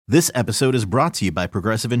This episode is brought to you by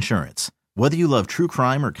Progressive Insurance. Whether you love true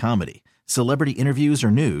crime or comedy, celebrity interviews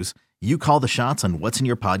or news, you call the shots on what's in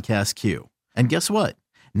your podcast queue. And guess what?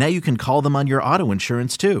 Now you can call them on your auto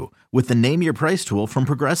insurance too with the Name Your Price tool from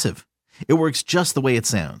Progressive. It works just the way it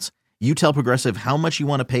sounds. You tell Progressive how much you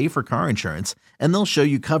want to pay for car insurance, and they'll show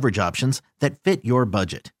you coverage options that fit your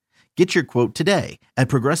budget. Get your quote today at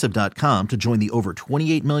Progressive.com to join the over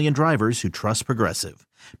 28 million drivers who trust Progressive.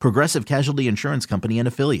 Progressive Casualty Insurance Company and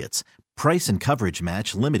Affiliates. Price and coverage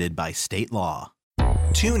match limited by state law.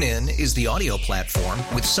 TuneIn is the audio platform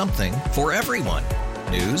with something for everyone.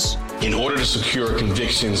 News. In order to secure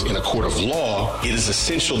convictions in a court of law, it is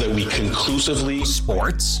essential that we conclusively.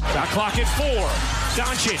 Sports. Shot clock at 4.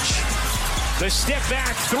 Doncic. The step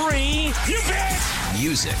back 3. You bet.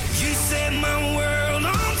 Music. You set my world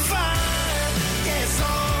on fire. Yes,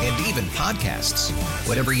 and even podcasts.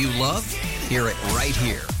 Whatever you love, hear it right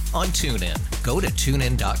here on TuneIn. Go to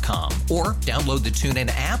TuneIn.com or download the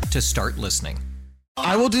TuneIn app to start listening.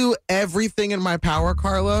 I will do everything in my power,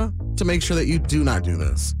 Carla, to make sure that you do not do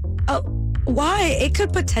this. Oh, why? It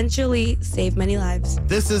could potentially save many lives.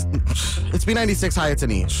 It's B96. Hi, it's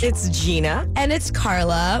Anish. It's Gina. And it's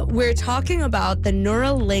Carla. We're talking about the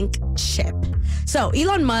Neuralink chip. So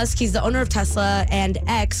Elon Musk, he's the owner of Tesla and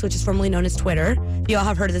X, which is formerly known as Twitter. You all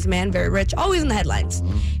have heard of this man, very rich, always in the headlines.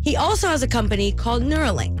 He also has a company called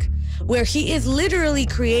Neuralink, where he is literally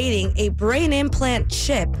creating a brain implant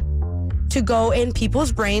chip to go in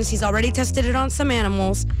people's brains. He's already tested it on some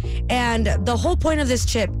animals. And the whole point of this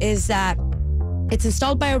chip is that it's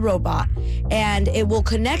installed by a robot and it will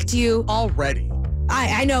connect you. Already.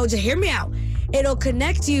 I know, just hear me out. It'll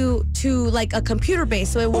connect you to like a computer base.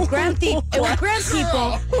 So it will grant people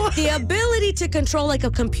the ability to control like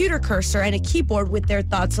a computer cursor and a keyboard with their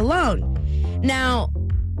thoughts alone. Now,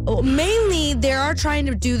 mainly, they are trying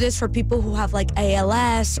to do this for people who have like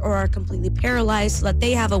ALS or are completely paralyzed so that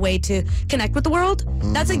they have a way to connect with the world.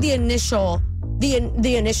 That's like the initial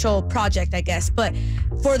project, I guess. But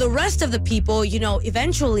for the rest of the people, you know,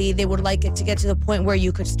 eventually they would like it to get to the point where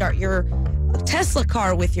you could start your Tesla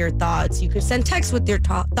car with your thoughts. You could send texts with your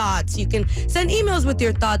thoughts. You can send emails with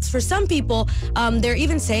your thoughts. For some people, they're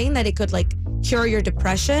even saying that it could like cure your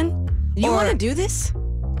depression. You want to do this?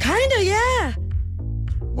 Kinda, yeah.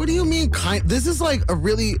 What do you mean, This is like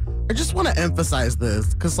I just want to emphasize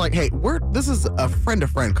this because, like, hey, this is a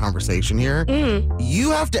friend-to-friend conversation here.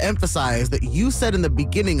 You have to emphasize that you said in the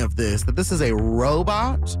beginning of this that this is a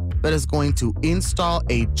robot that is going to install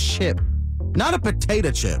a chip, not a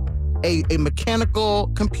potato chip, a mechanical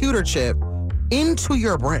computer chip into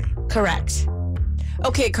your brain. Correct.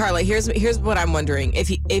 Okay, Carla, here's what I'm wondering.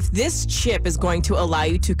 If this chip is going to allow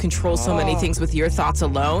you to control so many things with your thoughts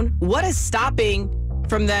alone, what is stopping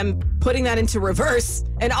from them putting that into reverse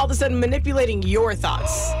and all of a sudden manipulating your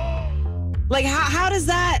thoughts? Like, how does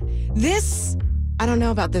that... I don't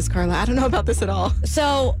know about this, Carla. I don't know about this at all.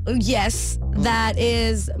 So, yes, that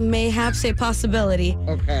is mayhaps a possibility.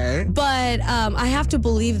 Okay. But I have to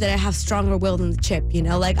believe that I have stronger will than the chip, you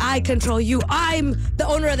know? Like, I control you. I'm the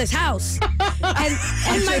owner of this house.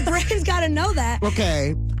 and my brain's got to know that.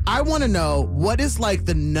 Okay. I want to know, what is, like,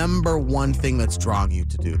 the number one thing that's drawing you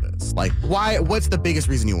to do this? Like, what's the biggest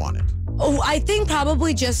reason you want it? Oh, I think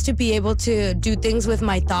probably just to be able to do things with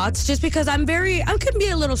my thoughts, just because I can be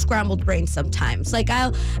a little scrambled brain sometimes. Like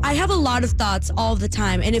I have a lot of thoughts all the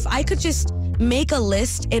time. And if I could just make a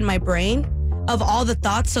list in my brain of all the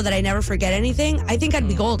thoughts so that I never forget anything, I think I'd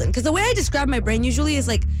be golden. Because the way I describe my brain usually is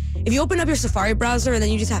like, if you open up your Safari browser and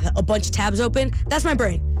then you just have a bunch of tabs open, that's my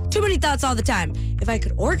brain. Too many thoughts all the time. If I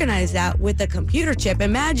could organize that with a computer chip,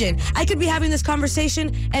 imagine I could be having this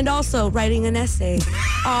conversation and also writing an essay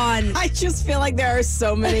on... I just feel like there are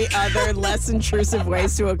so many other less intrusive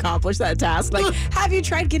ways to accomplish that task. Like, have you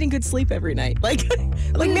tried getting good sleep every night? Like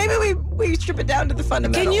maybe we strip it down to the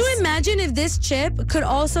fundamentals. Can you imagine if this chip could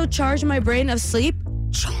also charge my brain of sleep?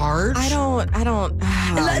 Charge? I don't.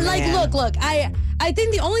 Look. I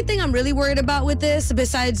think the only thing I'm really worried about with this,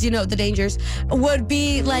 besides, you know, the dangers, would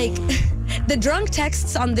be like the drunk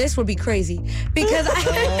texts on this would be crazy because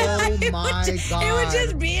it would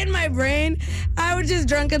just be in my brain. I would just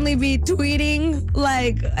drunkenly be tweeting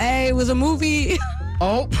like, "Hey, it was a movie."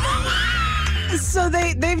 Oh. So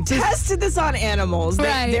they've tested this on animals.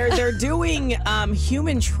 Right. They're doing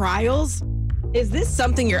human trials. Is this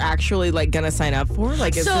something you're actually like gonna sign up for?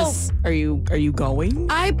 Like, are you going?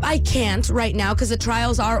 I can't right now because the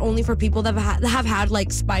trials are only for people that have had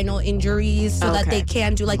like spinal injuries, so that they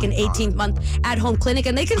can do like an 18-month at-home clinic,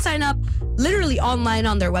 and they can sign up literally online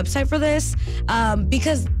on their website for this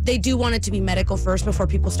because they do want it to be medical first before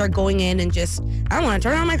people start going in and just, I want to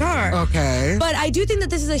turn on my car. Okay. But I do think that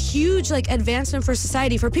this is a huge like advancement for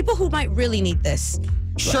society for people who might really need this.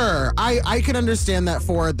 Sure, I can understand that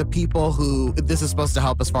for the people who this is supposed to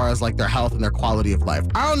help as far as like their health and their quality of life.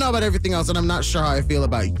 I don't know about everything else, and I'm not sure how I feel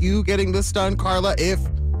about you getting this done, Carla, if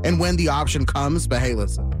and when the option comes. But hey,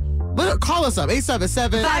 listen, call us up,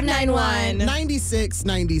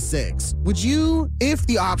 877-591-9696. Would you, if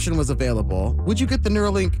the option was available, would you get the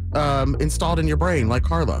Neuralink installed in your brain like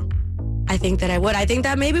Carla? I think that I would. I think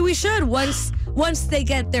that maybe we should once they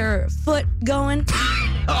get their foot going.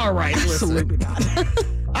 All right, absolutely not.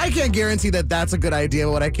 I can't guarantee that that's a good idea.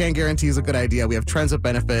 What I can guarantee is a good idea. We have trends of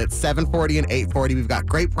benefits, 740 and 840. We've got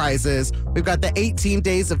great prizes. We've got the 18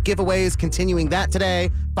 days of giveaways continuing that today.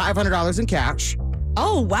 $500 in cash.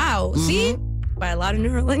 Oh, wow. See? Buy a lot of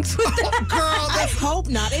Neuralinks with that. Girl, I hope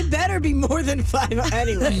not. It better be more than 5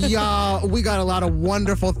 anyway. Y'all, we got a lot of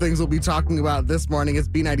wonderful things we'll be talking about this morning. It's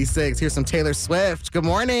B96. Here's some Taylor Swift. Good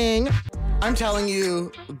morning. I'm telling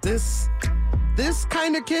you, this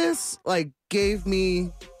kind of kiss, like, gave me,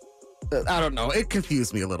 I don't know, it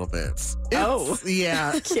confused me a little bit.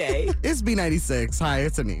 Yeah. Okay. It's B96. Hi,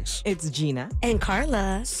 it's Anish. It's Gina. And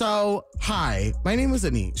Carla. So, hi, my name is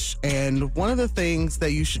Anish, and one of the things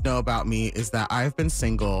that you should know about me is that I've been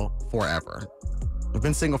single forever. I've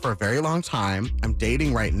been single for a very long time. I'm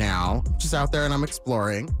dating right now, just out there and I'm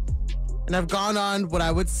exploring. And I've gone on what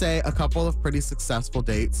I would say a couple of pretty successful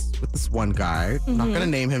dates with this one guy. I'm not going to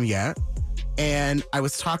name him yet. And I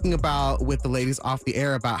was talking about with the ladies off the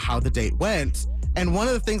air about how the date went. And one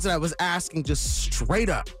of the things that I was asking just straight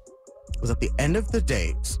up was at the end of the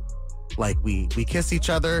date, like we kissed each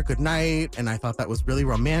other goodnight, and I thought that was really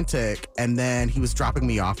romantic. And then he was dropping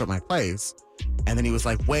me off at my place. And then he was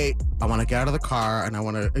like, wait, I want to get out of the car and I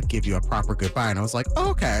want to give you a proper goodbye. And I was like, oh,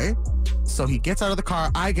 okay. So he gets out of the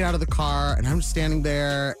car, I get out of the car, and I'm just standing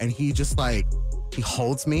there, and he just like, he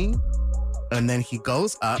holds me, and then he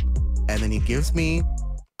goes up, and then he gives me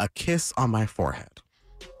a kiss on my forehead.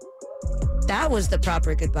 That was the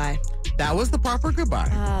proper goodbye. That was the proper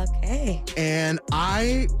goodbye. Okay. And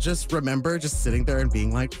I just remember just sitting there and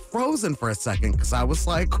being like frozen for a second because I was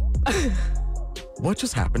like, what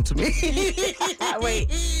just happened to me?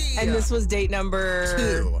 Wait, and this was date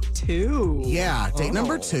number 2. Yeah, date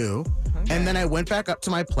number 2. Okay. And then I went back up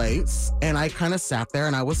to my place and I kind of sat there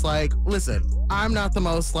and I was like, listen, I'm not the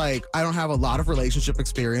most I don't have a lot of relationship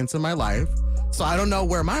experience in my life. So I don't know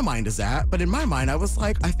where my mind is at. But in my mind, I was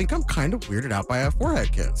like, I think I'm kind of weirded out by a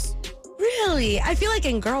forehead kiss. Really? I feel like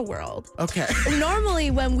in girl world. Okay.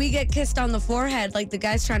 Normally when we get kissed on the forehead, like the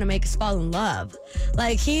guy's trying to make us fall in love.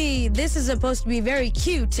 Like this is supposed to be very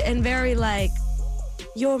cute and very like,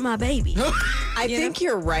 you're my baby. I think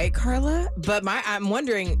you're right, Carla. But I'm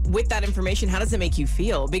wondering, with that information, how does it make you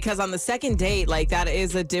feel? Because on the second date, like that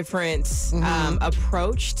is a different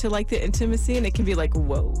approach to like the intimacy, and it can be like,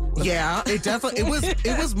 whoa. Yeah, it definitely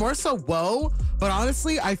it was more so whoa. But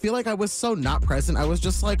honestly, I feel like I was so not present. I was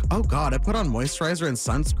just like, oh God, I put on moisturizer and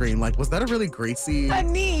sunscreen. Like, was that a really greasy?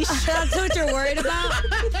 Anish. That's what you're worried about?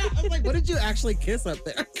 I was like, what did you actually kiss up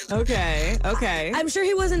there? Okay. I'm sure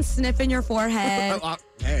he wasn't sniffing your forehead.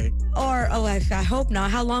 Hey. Or, I hope not.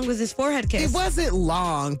 How long was his forehead kiss? It wasn't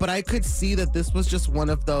long, but I could see that this was just one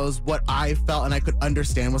of those, what I felt and I could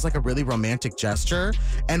understand was like a really romantic gesture.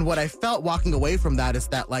 And what I felt walking away from that is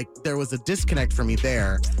that like there was a disconnect for me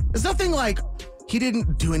there. There's nothing like, he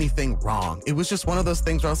didn't do anything wrong. It was just one of those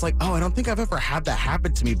things where I was like, oh, I don't think I've ever had that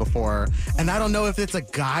happen to me before. And I don't know if it's a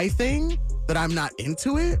guy thing that I'm not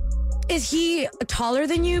into it. Is he taller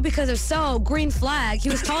than you? Because if so, green flag. He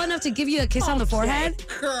was tall enough to give you a kiss on the forehead?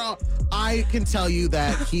 Girl, I can tell you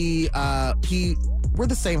that we're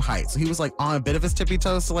the same height. So he was like on a bit of his tippy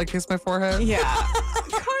toes to like kiss my forehead. Yeah.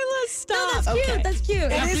 Carla, stop. No, that's cute. That's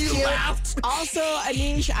cute. It is cute. Also,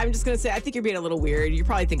 Anish, I'm just going to say, I think you're being a little weird. You're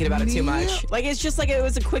probably thinking about it too much. Like, it's just like it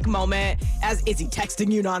was a quick moment. Is he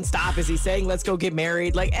texting you nonstop? Is he saying, let's go get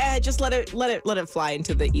married? Like, just let it fly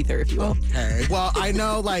into the ether, if you will. Okay. Well, I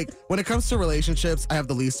know, like, when it comes to relationships, I have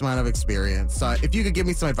the least amount of experience. So if you could give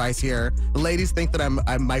me some advice here, the ladies think that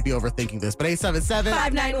I might be overthinking this, but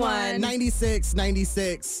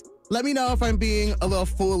 877-591-9696. Let me know if I'm being a little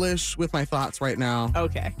foolish with my thoughts right now.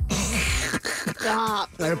 Okay. Stop.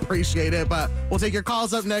 I appreciate it, but we'll take your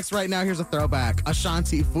calls up next. Right now, here's a throwback.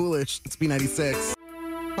 Ashanti, Foolish. It's B96.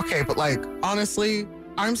 Okay, but like, honestly,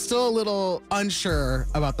 I'm still a little unsure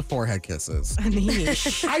about the forehead kisses.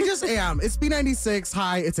 Anish. I just am. It's B96.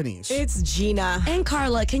 Hi, it's Anish. It's Gina. And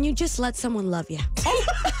Carla, can you just let someone love you?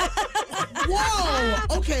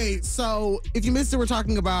 Whoa! Okay, so if you missed it, we're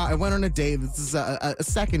talking about I went on a date. This is a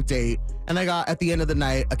second date, and I got, at the end of the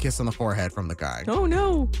night, a kiss on the forehead from the guy. Oh,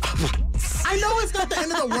 no. I know it's not the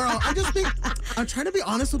end of the world. I just think I'm trying to be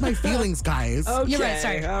honest with my feelings, guys. Okay. You're right,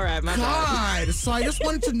 sorry. All right, my bad. God. So I just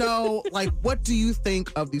wanted to know, what do you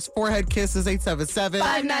think of these forehead kisses?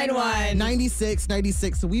 877-591.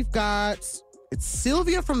 96. So we've got, it's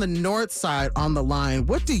Sylvia from the north side on the line.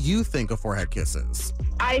 What do you think of forehead kisses?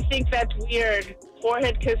 I think that's weird.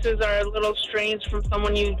 Forehead kisses are a little strange from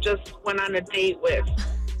someone you just went on a date with.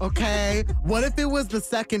 Okay. What if it was the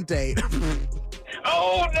second date?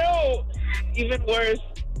 Oh, no. Even worse.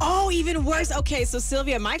 Oh, even worse. Okay, so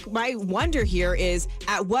Sylvia, my wonder here is,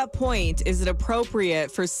 at what point is it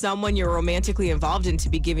appropriate for someone you're romantically involved in to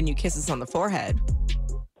be giving you kisses on the forehead?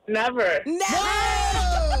 Never.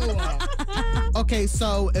 Whoa! Okay,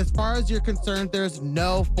 so as far as you're concerned, there's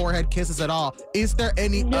no forehead kisses at all. Is there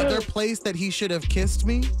any other place that he should have kissed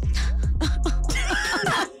me?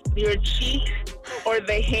 Your cheek or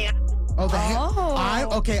the hand. Oh, the hand.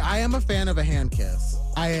 I am a fan of a hand kiss.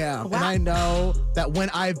 I am. Wow. And I know that when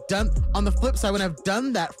I've done, on the flip side, when I've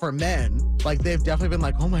done that for men, they've definitely been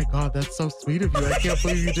like, oh my God, that's so sweet of you. I can't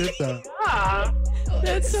believe you did that. Yeah.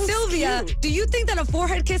 That's so Sylvia, cute. do you think that a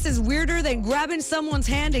forehead kiss is weirder than grabbing someone's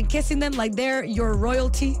hand and kissing them like they're your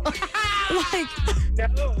royalty?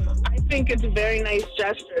 No, I think it's a very nice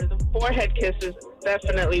gesture. The forehead kiss is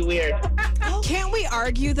definitely weird. Can't we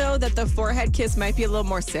argue, though, that the forehead kiss might be a little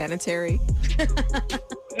more sanitary?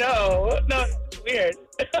 No, it's weird.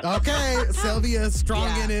 Okay, Sylvia is strong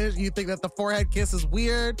Yeah. in it. You think that the forehead kiss is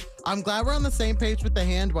weird. I'm glad we're on the same page with the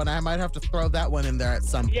hand one. I might have to throw that one in there at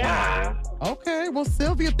some point. Yeah. Okay, well,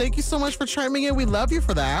 Sylvia, thank you so much for chiming in. We love you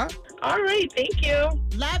for that. All right, thank you.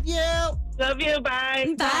 Love you. Love you,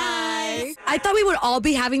 bye. Bye. I thought we would all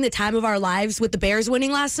be having the time of our lives with the Bears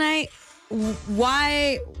winning last night.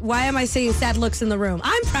 Why am I seeing sad looks in the room?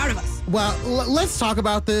 I'm proud of us. Well, let's talk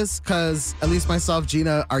about this because at least myself,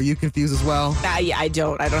 Gina, are you confused as well? Yeah, I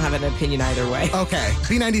don't have an opinion either way. Okay,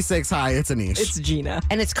 B96, hi, it's Anish. It's Gina.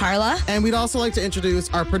 And it's Carla. And we'd also like to introduce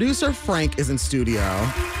our producer, Frank, is in studio.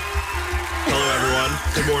 Hello, everyone.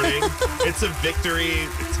 Good morning. It's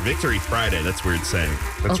Victory Friday. That's weird saying.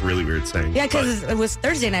 That's really weird saying. Yeah, because it was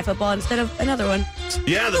Thursday Night Football instead of another one.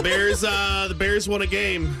 Yeah, the Bears won a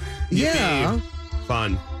game. Yeah. Yippee.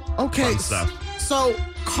 Fun. Okay. Fun stuff. So,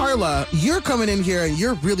 Carla, you're coming in here and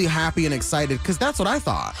you're really happy and excited because that's what I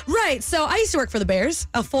thought. Right. So I used to work for the Bears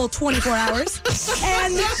a full 24 hours.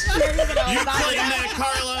 And You claim that,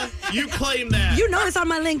 Carla. You claim that. you know it's on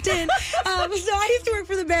my LinkedIn. So I used to work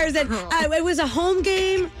for the Bears, and it was a home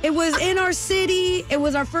game. It was in our city. It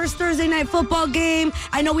was our first Thursday Night Football game.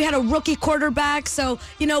 I know we had a rookie quarterback, so,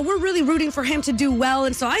 we're really rooting for him to do well.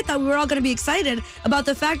 And so I thought we were all going to be excited about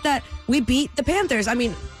the fact that we beat the Panthers. I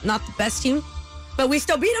mean, not the best team, but we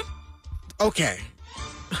still beat them. Okay.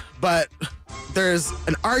 But there's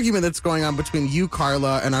an argument that's going on between you,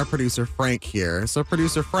 Carla, and our producer, Frank, here. So,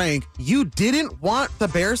 producer Frank, you didn't want the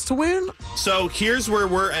Bears to win? So here's where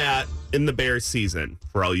we're at in the Bears season.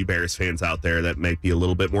 For all you Bears fans out there that might be a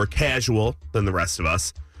little bit more casual than the rest of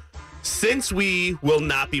us. Since we will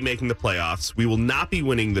not be making the playoffs, we will not be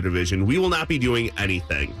winning the division, we will not be doing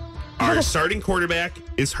anything. Our starting quarterback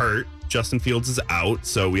is hurt. Justin Fields is out.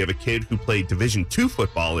 So we have a kid who played Division II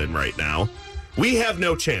football in right now. We have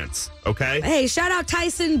no chance, okay? Hey, shout out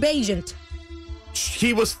Tyson Bagent.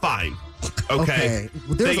 He was fine. Okay.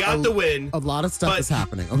 They got the win. A lot of stuff but is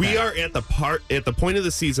happening. Okay. We are at the point of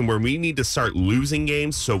the season where we need to start losing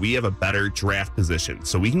games so we have a better draft position.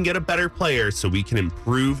 So we can get a better player so we can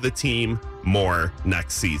improve the team more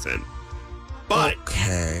next season. But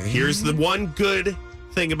here's the one good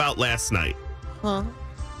thing about last night. Huh?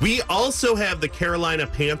 We also have the Carolina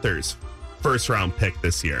Panthers first round pick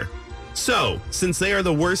this year. So, since they are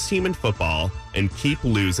the worst team in football and keep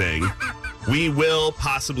losing, we will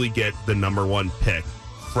possibly get the number one pick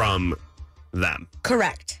from them.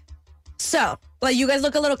 Correct. So, you guys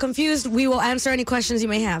look a little confused. We will answer any questions you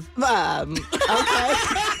may have. Okay.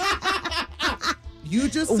 You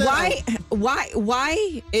just said,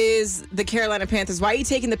 Why is the Carolina Panthers, why are you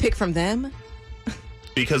taking the pick from them?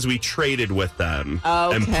 Because we traded with them.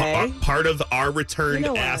 Okay. And part of our returned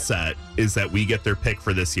asset is that we get their pick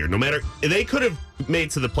for this year. No matter, they could have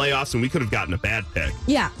made to the playoffs and we could have gotten a bad pick.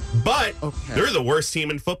 Yeah. But they're the worst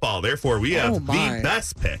team in football. Therefore, we have the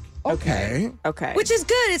best pick. Okay. Which is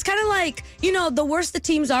good. It's kind of like, the worse the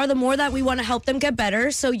teams are, the more that we want to help them get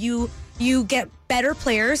better. So you you get better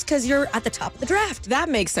players because you're at the top of the draft. That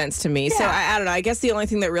makes sense to me. So I don't know. I guess the only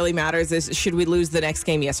thing that really matters is should we lose the next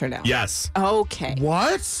game, yes or no? Yes. Okay.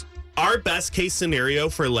 What? Our best case scenario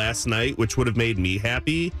for last night, which would have made me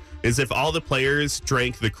happy, is if all the players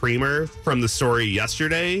drank the creamer from the story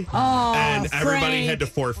yesterday and everybody had to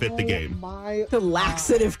forfeit the game. The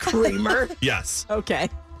laxative creamer. Yes. Okay.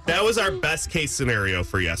 That was our best case scenario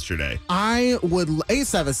for yesterday. I would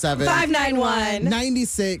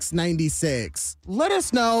 877-591-9696. Let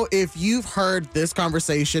us know if you've heard this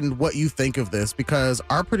conversation, what you think of this, because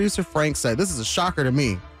our producer Frank said this is a shocker to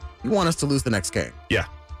me. You want us to lose the next game. Yeah.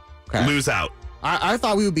 Okay. Lose out. I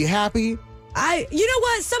thought we would be happy. You know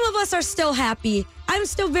what? Some of us are still happy. I'm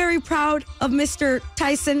still very proud of Mr.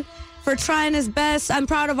 Tyson for trying his best. I'm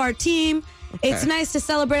proud of our team. Okay. It's nice to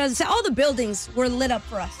celebrate. All the buildings were lit up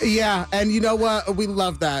for us. Yeah, and you know what? We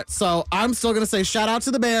love that. So I'm still going to say shout out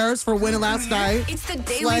to the Bears for winning last night. It's the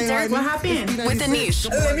Daily Dirt. What happened? With Anish.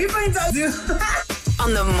 Let me find out.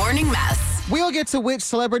 On the Morning Mess. We'll get to which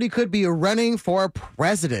celebrity could be running for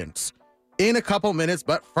president in a couple minutes.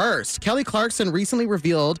 But first, Kelly Clarkson recently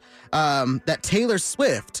revealed that Taylor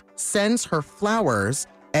Swift sends her flowers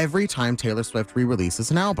every time Taylor Swift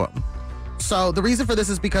re-releases an album. So the reason for this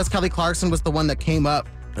is because Kelly Clarkson was the one that came up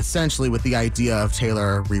essentially with the idea of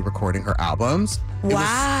Taylor re-recording her albums.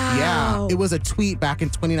 Wow. It was a tweet back in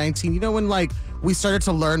 2019. You know, when like we started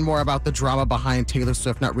to learn more about the drama behind Taylor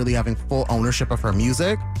Swift not really having full ownership of her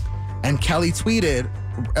music. And Kelly tweeted,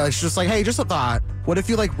 she's just like, hey, just a thought. What if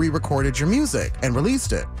you like re-recorded your music and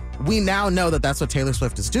released it? We now know that that's what Taylor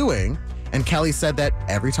Swift is doing. And Kelly said that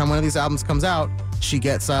every time one of these albums comes out, she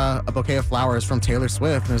gets a bouquet of flowers from Taylor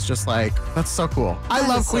Swift. And it's just like, that's so cool. I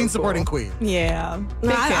love Queen supporting Queen. Yeah.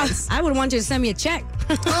 No, I would want you to send me a check.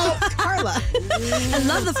 Oh, Carla. I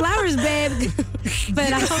love the flowers, babe.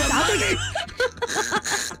 But I'll take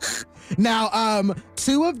it. Now,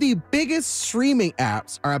 two of the biggest streaming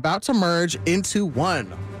apps are about to merge into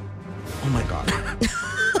one. Oh my God.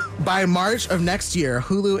 By March of next year,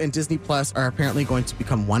 Hulu and Disney Plus are apparently going to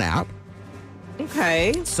become one app.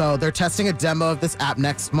 Okay. So they're testing a demo of this app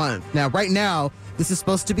next month. Now, right now, this is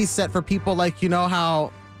supposed to be set for people like, you know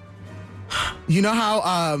how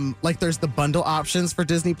like there's the bundle options for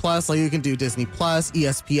Disney Plus, like you can do Disney Plus,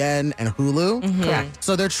 ESPN, and Hulu. Mm-hmm. Correct.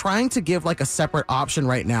 So they're trying to give like a separate option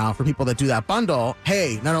right now for people that do that bundle.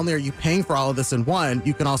 Hey, not only are you paying for all of this in one,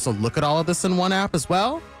 you can also look at all of this in one app as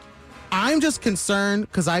well. I'm just concerned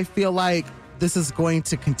because I feel like this is going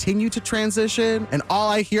to continue to transition, and all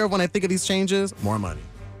I hear when I think of these changes, more money.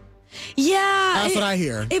 Yeah. That's what I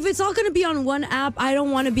hear. If it's all going to be on one app, I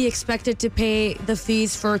don't want to be expected to pay the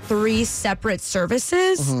fees for 3 separate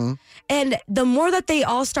services. Mm-hmm. And the more that they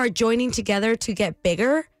all start joining together to get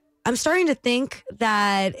bigger, I'm starting to think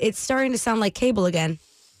that it's starting to sound like cable again.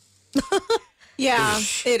 Yeah,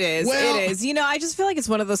 it is. Well, it is. You know, I just feel like it's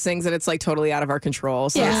one of those things that it's like totally out of our control.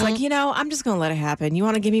 So Yeah. it's like, you know, I'm just going to let it happen. You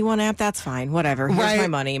want to give me one app? That's fine. Whatever. Here's Right. my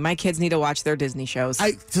money. My kids need to watch their Disney shows.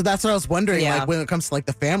 So that's what I was wondering, Yeah. like when it comes to like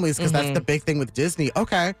the families, because that's the big thing with Disney.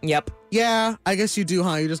 Okay. Yep. Yeah, I guess you do,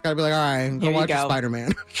 huh? You just got to be like, all right, go Here you watch your go.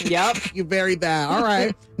 Spider-Man. Yep. You buried that. All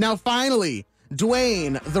right. Now, finally,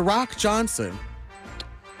 Dwayne "The Rock" Johnson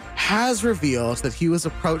has revealed that he was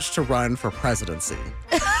approached to run for presidency.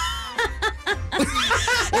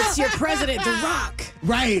 It's your president, The Rock.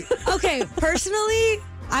 Right. Okay, personally,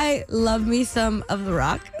 I love me some of The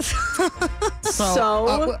Rock.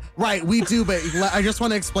 Right, we do, but I just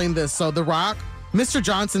want to explain this. So The Rock, Mr.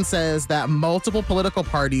 Johnson says that multiple political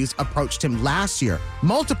parties approached him last year.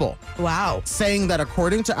 Multiple. Wow. Saying that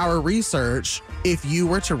according to our research, if you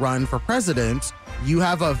were to run for president, you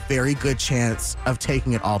have a very good chance of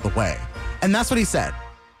taking it all the way. And that's what he said,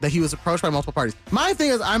 that he was approached by multiple parties. My thing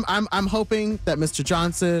is, I'm hoping that Mr.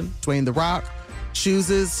 Johnson, Dwayne The Rock,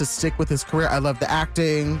 chooses to stick with his career. I love the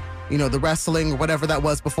acting, you know, the wrestling, or whatever that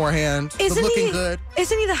was beforehand. The looking good.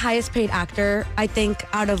 Isn't he the highest paid actor, I think,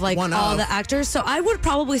 out of like all the actors? So I would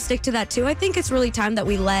probably stick to that too. I think it's really time that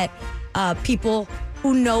we let people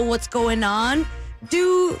who know what's going on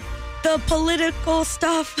do the political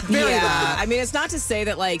stuff. Yeah, I mean, it's not to say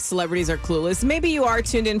that like celebrities are clueless. Maybe you are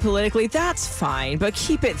tuned in politically. That's fine, but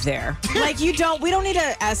keep it there. Like we don't need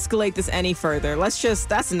to escalate this any further.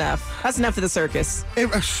 That's enough. That's enough of the circus.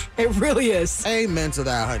 It really is. Amen to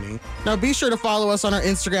that, honey. Now be sure to follow us on our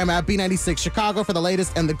Instagram at B96 Chicago for the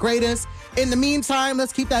latest and the greatest. In the meantime,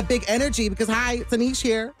 let's keep that big energy because hi, it's Anish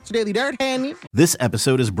here. It's your Daily Dirt, honey. This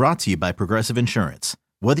episode is brought to you by Progressive Insurance.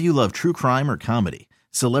 Whether you love true crime or comedy,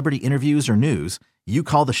 celebrity interviews or news, you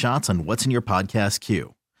call the shots on what's in your podcast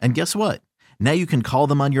queue. And guess what? Now you can call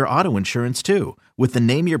them on your auto insurance too with the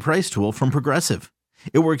Name Your Price tool from Progressive.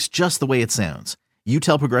 It works just the way it sounds. You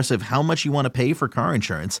tell Progressive how much you want to pay for car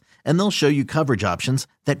insurance, and they'll show you coverage options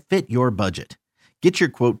that fit your budget. Get your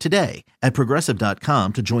quote today at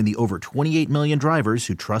Progressive.com to join the over 28 million drivers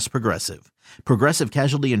who trust Progressive. Progressive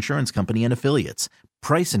Casualty Insurance Company and Affiliates.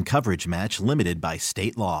 Price and coverage match limited by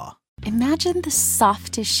state law. Imagine the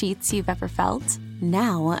softest sheets you've ever felt.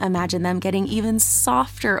 Now imagine them getting even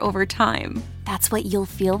softer over time. That's what you'll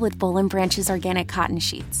feel with Boll & Branch's organic cotton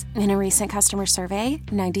sheets. In a recent customer survey,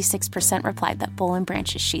 96% replied that Boll &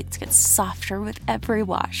 Branch's sheets get softer with every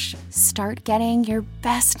wash. Start getting your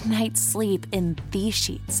best night's sleep in these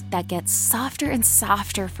sheets that get softer and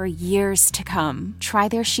softer for years to come. Try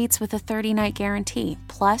their sheets with a 30-night guarantee,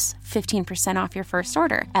 plus 15% off your first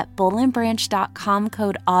order at bollandbranch.com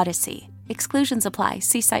code Odyssey. Exclusions apply.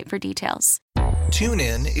 See site for details.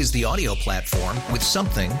 TuneIn is the audio platform with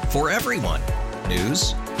something for everyone.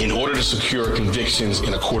 News. In order to secure convictions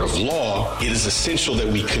in a court of law, it is essential that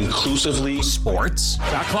we conclusively. Sports.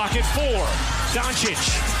 Shot clock at 4.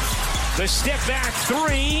 Doncic. The step back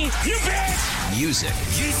 3. You bet. Music.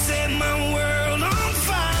 You set my world on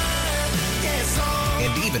fire. Yes,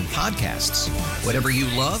 and even podcasts. Whatever you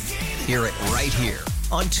love, hear it right here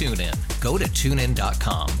on TuneIn. Go to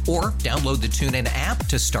TuneIn.com or download the TuneIn app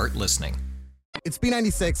to start listening. It's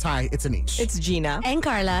B96. Hi, it's Anish. It's Gina. And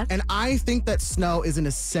Carla. And I think that snow is an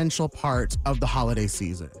essential part of the holiday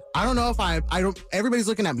season. I don't know if I don't, everybody's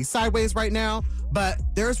looking at me sideways right now, but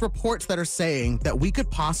there's reports that are saying that we could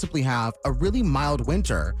possibly have a really mild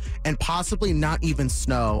winter and possibly not even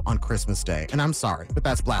snow on Christmas Day. And I'm sorry, but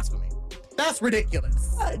that's blasphemy. That's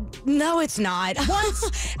ridiculous. No, it's not.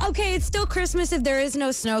 What? Okay, it's still Christmas if there is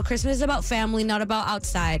no snow. Christmas is about family, not about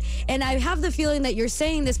outside. And I have the feeling that you're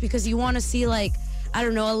saying this because you want to see, like, I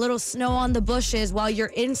don't know, a little snow on the bushes while you're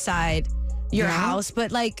inside your house.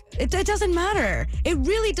 But, like, it doesn't matter. It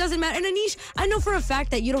really doesn't matter. And Anish, I know for a fact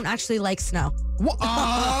that you don't actually like snow.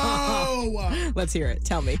 Oh! Let's hear it.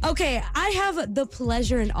 Tell me. Okay, I have the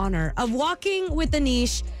pleasure and honor of walking with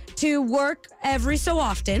Anish to work every so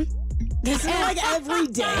often. This is like every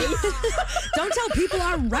day. Don't tell people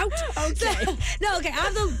our route. Okay. No, okay. I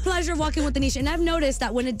have the pleasure of walking with Anish, and I've noticed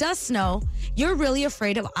that when it does snow, you're really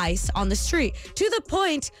afraid of ice on the street. To the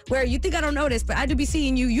point where you think I don't notice, but I do be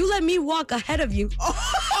seeing you. You let me walk ahead of you.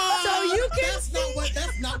 So you can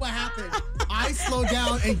That's not what happened. I slow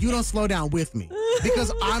down and you don't slow down with me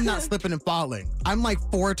because I'm not slipping and falling. I'm like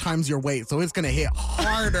 4 times your weight, so it's going to hit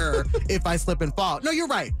harder if I slip and fall. No, you're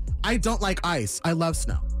right. I don't like ice. I love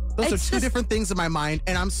snow. Those are two different things in my mind,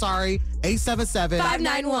 and I'm sorry.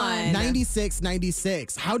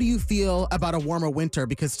 877-591-9696. How do you feel about a warmer winter?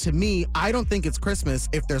 Because to me, I don't think it's Christmas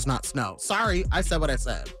if there's not snow. Sorry, I said what I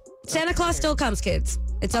said. Santa Claus still comes, kids.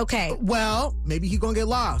 It's okay. Well, maybe he's gonna get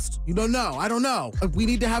lost. You don't know. I don't know. We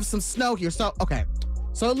need to have some snow here. So, okay.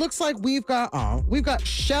 So it looks like we've got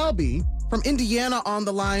Shelby from Indiana on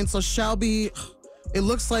the line. So Shelby, it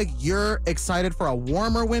looks like you're excited for a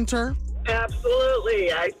warmer winter.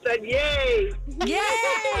 Absolutely. I said yay. Yay!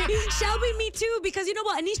 Shelby, me too, because you know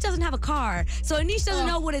what? Anish doesn't have a car. So Anish doesn't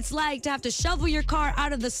know what it's like to have to shovel your car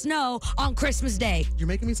out of the snow on Christmas Day. You're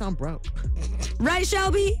making me sound broke. Right,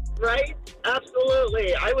 Shelby? Right?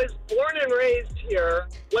 Absolutely. I was born and raised here.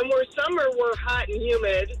 When we're summer, we're hot and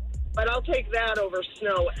humid. But I'll take that over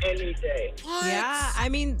snow any day. What? Yeah, I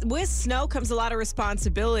mean, with snow comes a lot of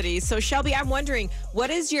responsibility. So, Shelby, I'm wondering, what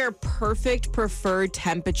is your perfect preferred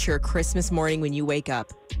temperature Christmas morning when you wake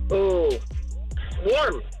up? Ooh,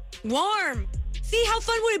 warm. Warm. See, how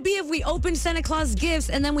fun would it be if we opened Santa Claus gifts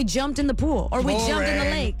and then we jumped in the pool or we jumped in the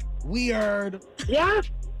lake? Weird. Yeah,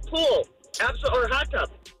 pool. Absolutely, or hot tub.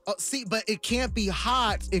 Oh, see, but it can't be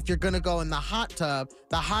hot if you're going to go in the hot tub.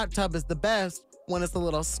 The hot tub is the best when it's a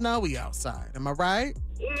little snowy outside. Am I right?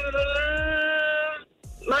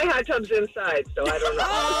 My hot tub's inside, so I don't know.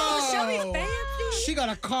 Oh, Shelby's fancy. She got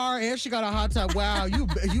a car and she got a hot tub. Wow, you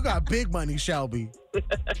got big money, Shelby.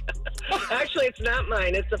 Actually, it's not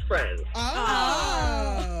mine. It's a friend.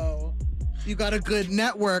 Oh. You got a good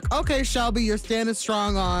network. Okay, Shelby, you're standing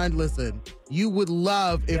strong on. Listen, you would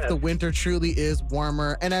love if the winter truly is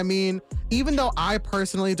warmer. And I mean, even though I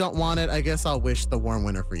personally don't want it, I guess I'll wish the warm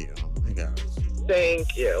winter for you. I guess.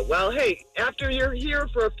 Thank you. Well, hey, after you're here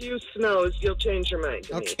for a few snows, you'll change your mind.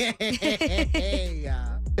 Okay.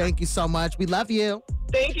 Thank you so much. We love you.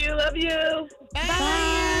 Thank you. Love you.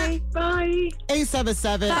 Bye. Bye.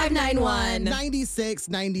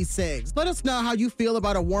 877-591-9696. Let us know how you feel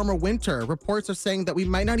about a warmer winter. Reports are saying that we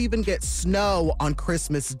might not even get snow on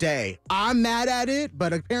Christmas Day. I'm mad at it,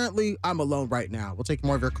 but apparently I'm alone right now. We'll take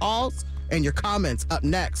more of your calls and your comments up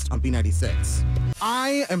next on B96.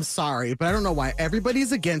 I am sorry, but I don't know why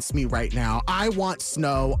everybody's against me right now. I want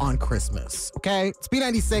snow on Christmas, okay? It's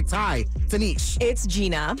B96. Hi, it's Anish. It's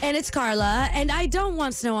Gina. And it's Carla. And I don't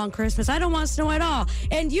want snow on Christmas. I don't want snow at all.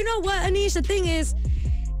 And you know what, Anish? The thing is,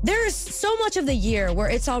 there's so much of the year where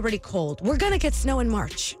it's already cold. We're going to get snow in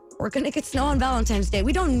March. We're going to get snow on Valentine's Day.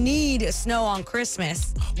 We don't need snow on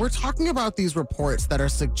Christmas. We're talking about these reports that are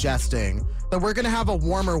suggesting that we're going to have a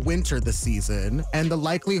warmer winter this season, and the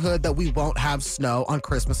likelihood that we won't have snow on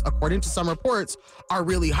Christmas, according to some reports, are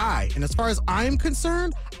really high. And as far as I'm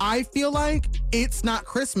concerned, I feel like it's not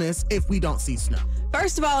Christmas if we don't see snow.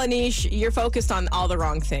 First of all, Anish, you're focused on all the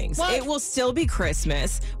wrong things. What? It will still be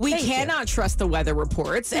Christmas. We cannot trust the weather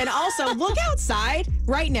reports. And also, look outside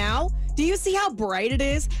right now. Do you see how bright it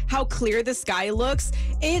is? How clear the sky looks?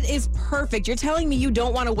 It is perfect. You're telling me you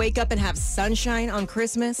don't want to wake up and have sunshine on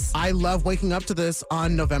Christmas? I love waking up to this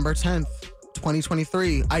on November 10th,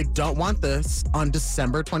 2023. I don't want this on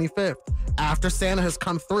December 25th. After Santa has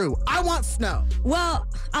come through, I want snow. Well,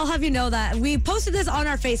 I'll have you know that we posted this on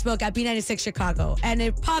our Facebook at B96 Chicago, and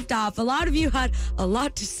it popped off. A lot of you had a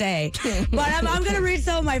lot to say, but I'm going to read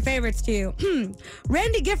some of my favorites to you.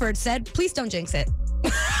 Randy Gifford said, please don't jinx it.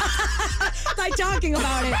 By talking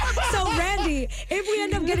about it. So, Randy, if we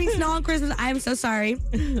end up getting snow on Christmas, I'm so sorry.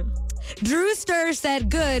 Drew Stir said,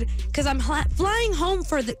 good, because I'm flying home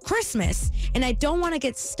for the Christmas, and I don't want to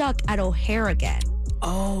get stuck at O'Hare again.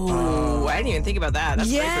 Oh, I didn't even think about that. That's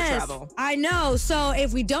great for travel. I know. So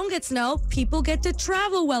if we don't get snow, people get to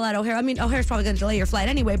travel well at O'Hare. I mean, O'Hare's probably going to delay your flight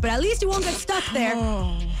anyway, but at least you won't get stuck there.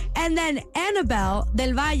 And then Annabelle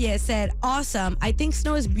Del Valle said, awesome. I think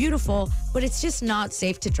snow is beautiful, but it's just not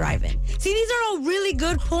safe to drive in. See, these are all really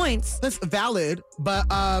good points. That's valid, but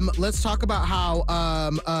let's talk about how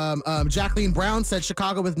Jacqueline Brown said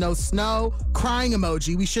Chicago with no snow. Crying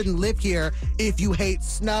emoji. We shouldn't live here if you hate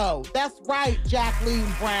snow. That's right, Jacqueline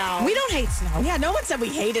Brown. We don't hate snow. Yeah, no one said we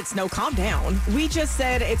hated snow. Calm down. We just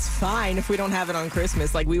said it's fine if we don't have it on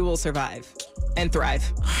Christmas. Like, we will survive and thrive.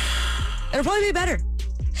 It'll probably be better.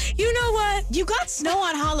 You know what? You got snow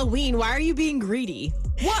on Halloween. Why are you being greedy?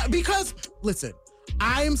 What? Because, listen,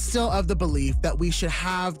 I'm still of the belief that we should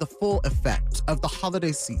have the full effect of the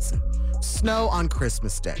holiday season. Snow on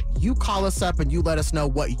Christmas Day. You call us up and you let us know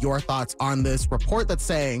what your thoughts on this report that's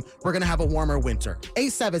saying we're going to have a warmer winter.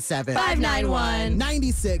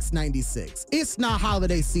 877-591-9696. It's not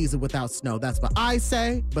holiday season without snow. That's what I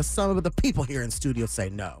say, but some of the people here in studio say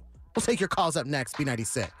no. We'll take your calls up next,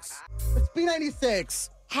 B96. It's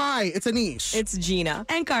B96. Hi, it's Anish. It's Gina.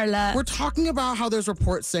 And Carla. We're talking about how there's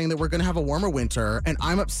reports saying that we're going to have a warmer winter, and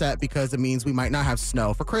I'm upset because it means we might not have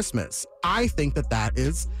snow for Christmas. I think that that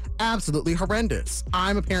is absolutely horrendous.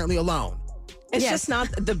 I'm apparently alone. It's just not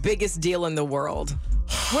the biggest deal in the world.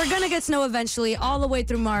 We're going to get snow eventually, all the way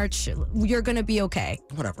through March. You're going to be okay.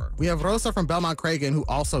 Whatever. We have Rosa from Belmont Cragen who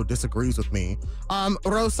also disagrees with me.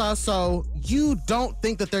 Rosa, so you don't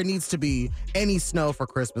think that there needs to be any snow for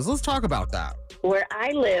Christmas. Let's talk about that. Where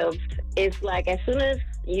I live, it's like as soon as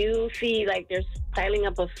you see like there's piling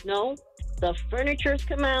up of snow, the furnitures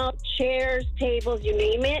come out, chairs, tables, you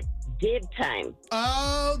name it, dib time.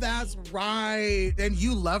 Oh, that's right. And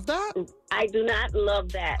you love that? I do not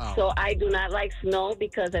love that. Oh. So I do not like snow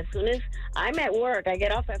because as soon as I'm at work, I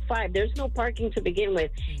get off at 5. There's no parking to begin with.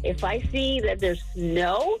 If I see that there's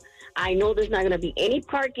snow, I know there's not going to be any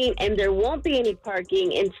parking, and there won't be any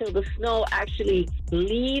parking until the snow actually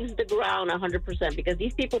leaves the ground 100% because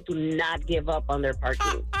these people do not give up on their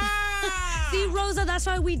parking. See, Rosa, that's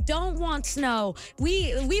why we don't want snow.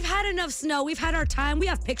 We've had enough snow. We've had our time. We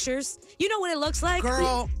have pictures. You know what it looks like,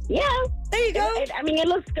 girl. Yeah, there you go.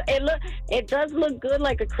 It does look good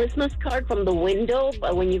like a Christmas card from the window,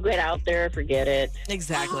 but when you get out there, forget it.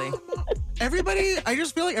 Exactly. I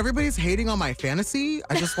just feel like everybody's hating on my fantasy.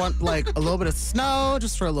 I just want like a little bit of snow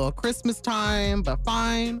just for a little Christmas time, but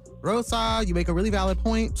fine. Rosa, you make a really valid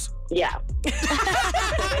point. Yeah.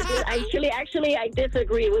 Actually, I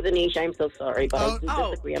disagree with Anish. I'm so sorry, but I do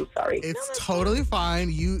disagree. I'm sorry. It's totally fine.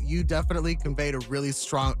 You definitely conveyed a really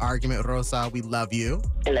strong argument, Rosa. We love you.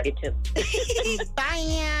 I love you too.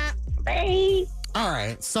 Bye. Bye. All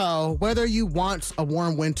right. So whether you want a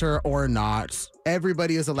warm winter or not,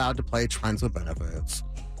 everybody is allowed to play Trends with Benefits.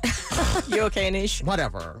 You okay, Anish?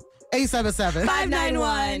 Whatever.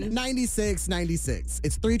 877-591-9696.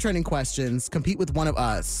 It's 3 trending questions. Compete with one of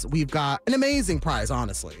us. We've got an amazing prize,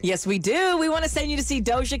 honestly. Yes, we do. We want to send you to see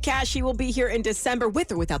Doja Cat. She will be here in December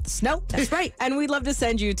with or without the snow. That's right. And we'd love to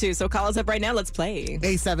send you too. So call us up right now. Let's play.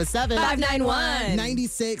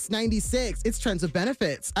 877-591-9696. It's Trends with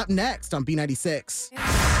Benefits. Up next on B96.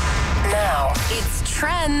 Now, it's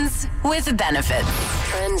Trends with Benefits.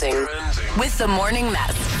 Trending with the Morning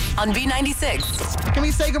Mess on B96. Can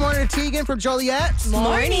we say good morning to Tegan from Joliet?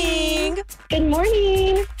 Morning. Good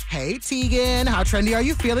morning. Hey, Tegan. How trendy are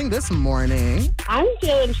you feeling this morning? I'm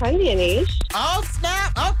feeling trendy, Anish. Oh,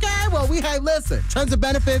 snap. Okay. Well, listen. Trends of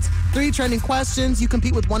Benefits, 3 trending questions. You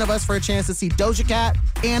compete with one of us for a chance to see Doja Cat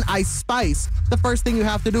and Ice Spice. The first thing you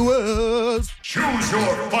have to do is... Choose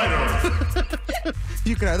your fighter.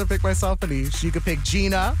 You can either pick myself, Anish. You can pick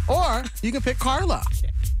Gina, or you can pick Carla.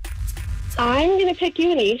 I'm going to pick you,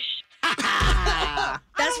 Anish.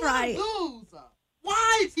 That's right.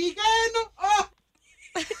 Why, Tegan? Oh.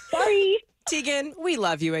 Sorry. Tegan, we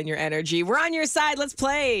love you and your energy. We're on your side. Let's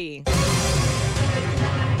play.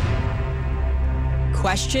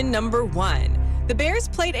 Question number 1. The Bears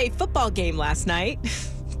played a football game last night.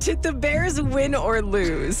 Did the Bears win or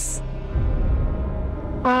lose?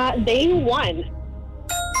 They won.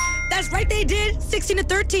 That's right, they did.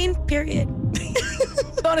 16-13, period.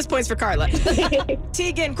 Bonus points for Carla.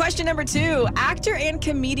 Tegan, question number 2. Actor and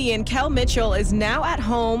comedian Kel Mitchell is now at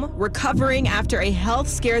home recovering after a health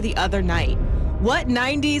scare the other night. What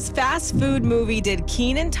 90s fast food movie did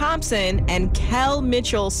Kenan Thompson and Kel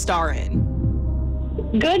Mitchell star in?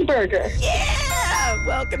 Good Burger. Yeah!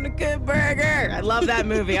 Welcome to Good Burger. I love that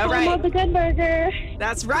movie. All right. I love the Good Burger.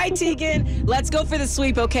 That's right, Tegan. Let's go for the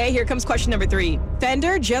sweep, okay? Here comes question number 3.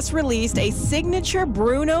 Fender just released a signature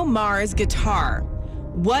Bruno Mars guitar.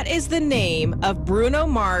 What is the name of Bruno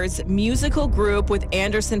Mars' musical group with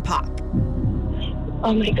Anderson .Paak?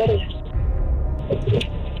 Oh, my goodness.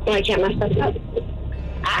 Oh, I can't mess that up.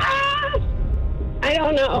 I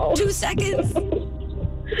don't know. 2 seconds.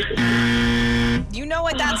 You know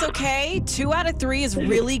what? That's okay. 2 out of 3 is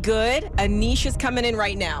really good. Anish is coming in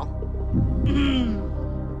right now.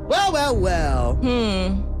 Well.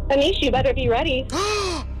 Anish, you better be ready.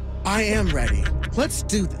 I am ready. Let's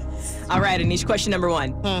do this. All right, Anish, question number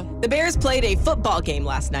 1. The Bears played a football game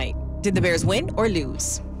last night. Did the Bears win or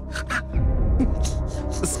lose?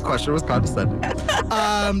 This question was condescending.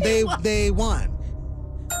 They won.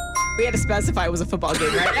 We had to specify it was a football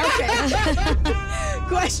game, right? Okay.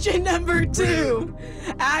 Question number 2.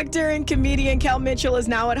 Actor and comedian Kel Mitchell is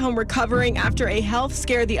now at home recovering after a health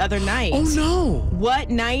scare the other night. Oh, no. What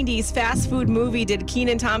 90s fast food movie did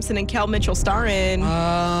Kenan Thompson and Kel Mitchell star in?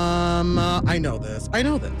 I know this.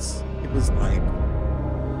 It was like...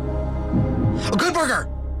 A Good Burger.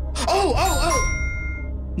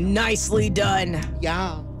 Oh. Nicely done.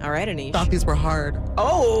 Yeah. All right, Anish. Thought these were hard.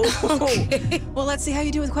 Oh. Okay. Well, let's see how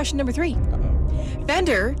you do with question number 3.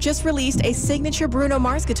 Fender just released a signature Bruno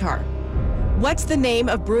Mars guitar. What's the name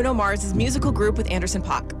of Bruno Mars' musical group with Anderson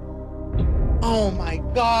 .Paak? Oh my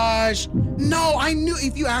gosh. No, I knew.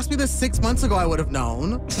 If you asked me this 6 months ago, I would have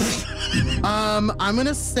known. I'm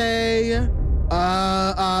gonna say, no, wait,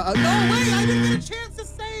 I didn't get a chance to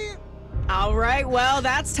say it. All right, well,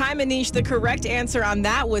 that's time, Anish. The correct answer on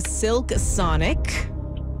that was Silk Sonic.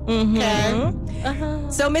 Okay.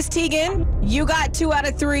 So, Miss Tegan, you got 2 out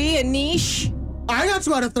of 3. Anish? I got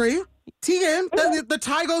 2 out of 3. Tegan, the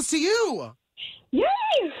tie goes to you. Yay!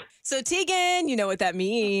 So, Tegan, you know what that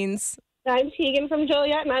means. I'm Tegan from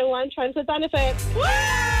Joliet, and I won Trends with Benefits.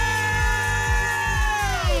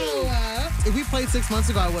 If we played 6 months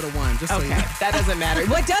ago, I would have won. Just so you know. That doesn't matter.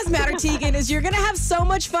 What does matter, Tegan, is you're going to have so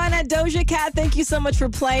much fun at Doja Cat. Thank you so much for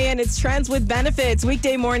playing. It's Trends with Benefits,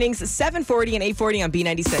 weekday mornings, 7:40 and 8:40 on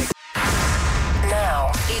B96.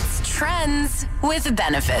 Now, it's Trends with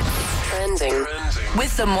Benefits. Trending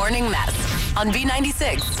with the Morning Mess on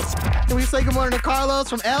B96. Can we say good morning to Carlos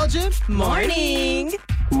from Elgin? Morning.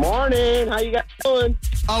 Morning. How you guys doing?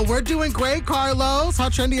 Oh, we're doing great, Carlos. How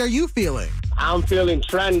trendy are you feeling? I'm feeling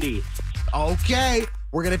trendy. Okay.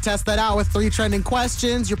 We're going to test that out with 3 trending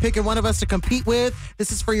questions. You're picking one of us to compete with.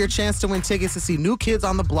 This is for your chance to win tickets to see New Kids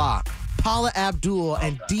on the Block, Paula Abdul,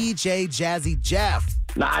 and DJ Jazzy Jeff.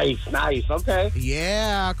 Nice. Okay.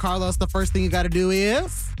 Yeah, Carlos, the first thing you got to do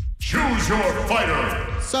is... Choose your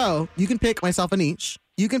fighter. So, you can pick myself and each.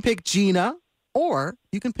 You can pick Gina, or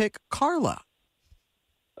you can pick Carla.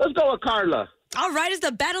 Let's go with Carla. All right, it's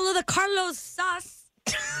the battle of the Carlos sauce.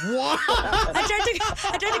 What? I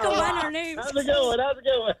tried to combine our names. How's it going?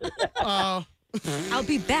 I'll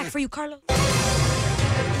be back for you, Carlos. All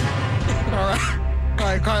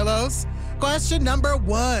right, Carlos. Question number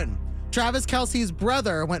 1. Travis Kelce's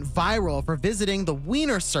brother went viral for visiting the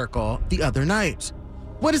Wiener Circle the other night.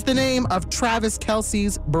 What is the name of Travis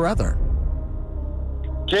Kelce's brother?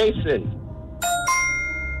 Jason.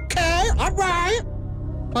 Okay, all right.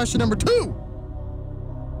 Question number 2.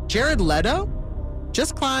 Jared Leto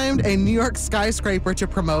just climbed a New York skyscraper to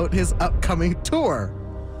promote his upcoming tour.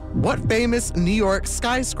 What famous New York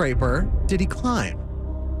skyscraper did he climb?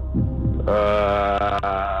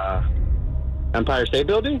 Empire State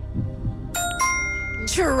Building?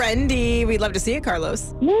 Trendy. We'd love to see it,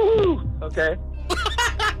 Carlos. Woo! Okay.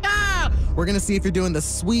 We're going to see if you're doing the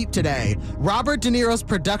sweep today. Robert De Niro's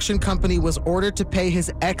production company was ordered to pay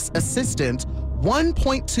his ex-assistant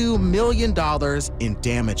 $1.2 million in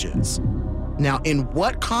damages. Now, in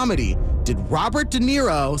what comedy did Robert De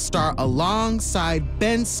Niro star alongside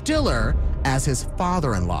Ben Stiller as his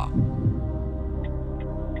father-in-law?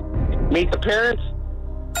 Meet the Parents?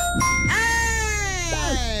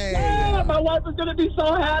 Yeah, my wife is going to be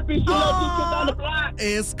so happy. She loves these kids on the block.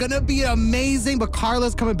 It's going to be amazing, but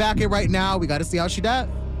Carla's coming back in right now. We got to see how she does.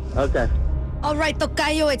 Okay. All right,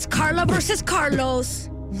 Tocayo, it's Carla versus Carlos.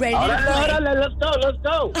 Ready All to right, play? let's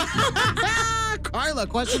go. Carla,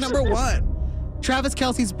 question number 1. Travis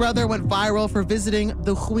Kelce's brother went viral for visiting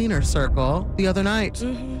the Wiener Circle the other night.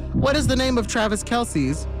 Mm-hmm. What is the name of Travis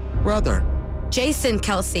Kelce's brother? Jason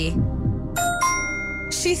Kelce.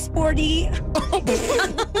 She's sporty.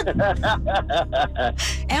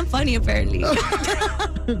 And funny, apparently.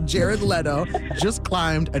 Jared Leto just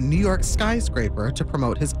climbed a New York skyscraper to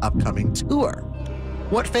promote his upcoming tour.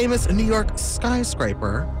 What famous New York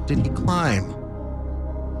skyscraper did he climb?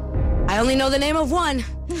 I only know the name of one.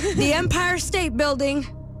 The Empire State Building.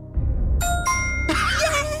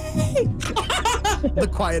 The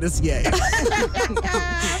quietest yay.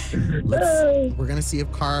 We're going to see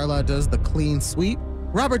if Carla does the clean sweep.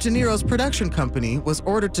 Robert De Niro's production company was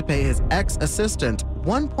ordered to pay his ex-assistant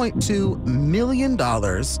 $1.2 million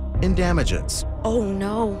in damages. Oh,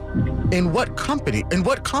 no. In what comedy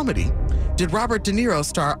did Robert De Niro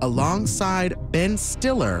star alongside Ben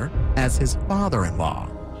Stiller as his father-in-law?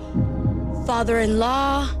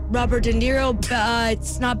 Father-in-law, Robert De Niro,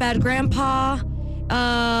 it's not Bad Grandpa.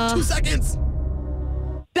 2 seconds.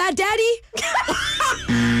 Bad Daddy?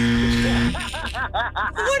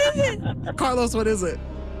 What is it? Carlos, what is it?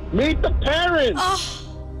 Meet the Parents. Oh.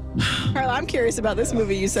 Carla, I'm curious about this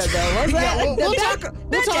movie you said, though. What's that? Yeah, we'll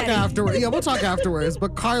talk afterwards. Yeah, we'll talk afterwards.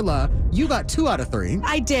 But Carla, you got 2 out of 3.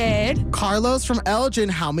 I did. Carlos from Elgin,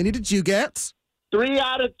 how many did you get? 3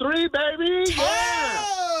 out of 3, baby. Yeah.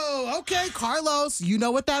 Oh, okay, Carlos, you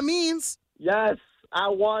know what that means. Yes, I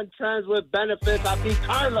won Trends with Benefits. I beat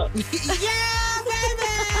Carla. Yeah, baby!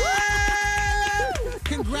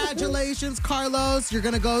 Congratulations, Carlos. You're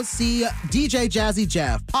going to go see DJ Jazzy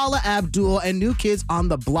Jeff, Paula Abdul, and New Kids on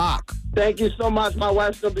the Block. Thank you so much. My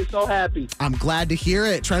wife's going to be so happy. I'm glad to hear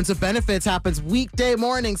it. Trends with Benefits happens weekday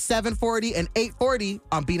mornings, 7:40 and 8:40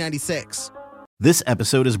 on B96. This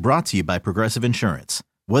episode is brought to you by Progressive Insurance.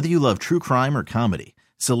 Whether you love true crime or comedy,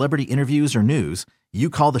 celebrity interviews or news, you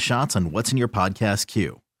call the shots on what's in your podcast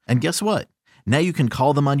queue. And guess what? Now you can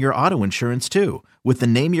call them on your auto insurance too with the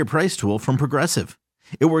Name Your Price tool from Progressive.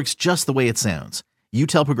 It works just the way it sounds. You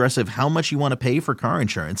tell Progressive how much you want to pay for car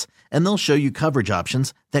insurance, and they'll show you coverage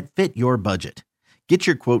options that fit your budget. Get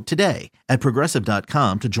your quote today at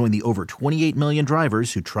Progressive.com to join the over 28 million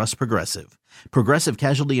drivers who trust Progressive. Progressive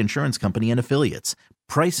Casualty Insurance Company and Affiliates.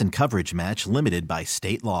 Price and coverage match limited by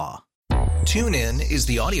state law. TuneIn is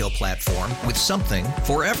the audio platform with something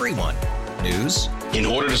for everyone. News. In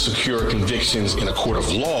order to secure convictions in a court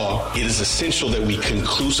of law, it is essential that we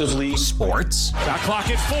conclusively. Sports. Shot clock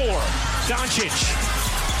at 4. Doncic.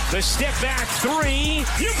 The step back 3.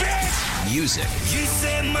 You bet. Music. You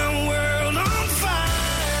set my world on fire.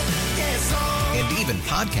 Yes, and even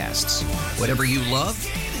podcasts. Whatever you love,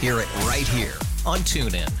 hear it right here on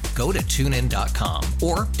TuneIn. Go to TuneIn.com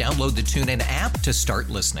or download the TuneIn app to start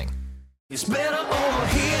listening. It's better over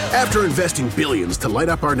here. After investing billions to light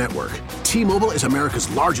up our network, T-Mobile is America's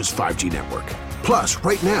largest 5G network. Plus,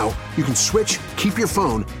 right now, you can switch, keep your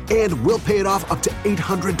phone, and we'll pay it off up to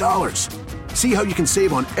 $800. See how you can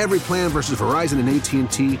save on every plan versus Verizon and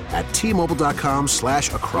AT&T at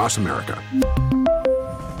T-Mobile.com/across America.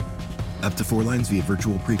 Up to 4 lines via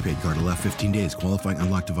virtual prepaid card. Allow 15 days. Qualifying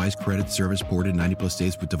unlocked device credit service ported 90+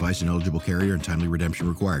 days with device and eligible carrier and timely redemption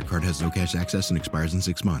required. Card has no cash access and expires in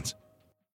 6 months.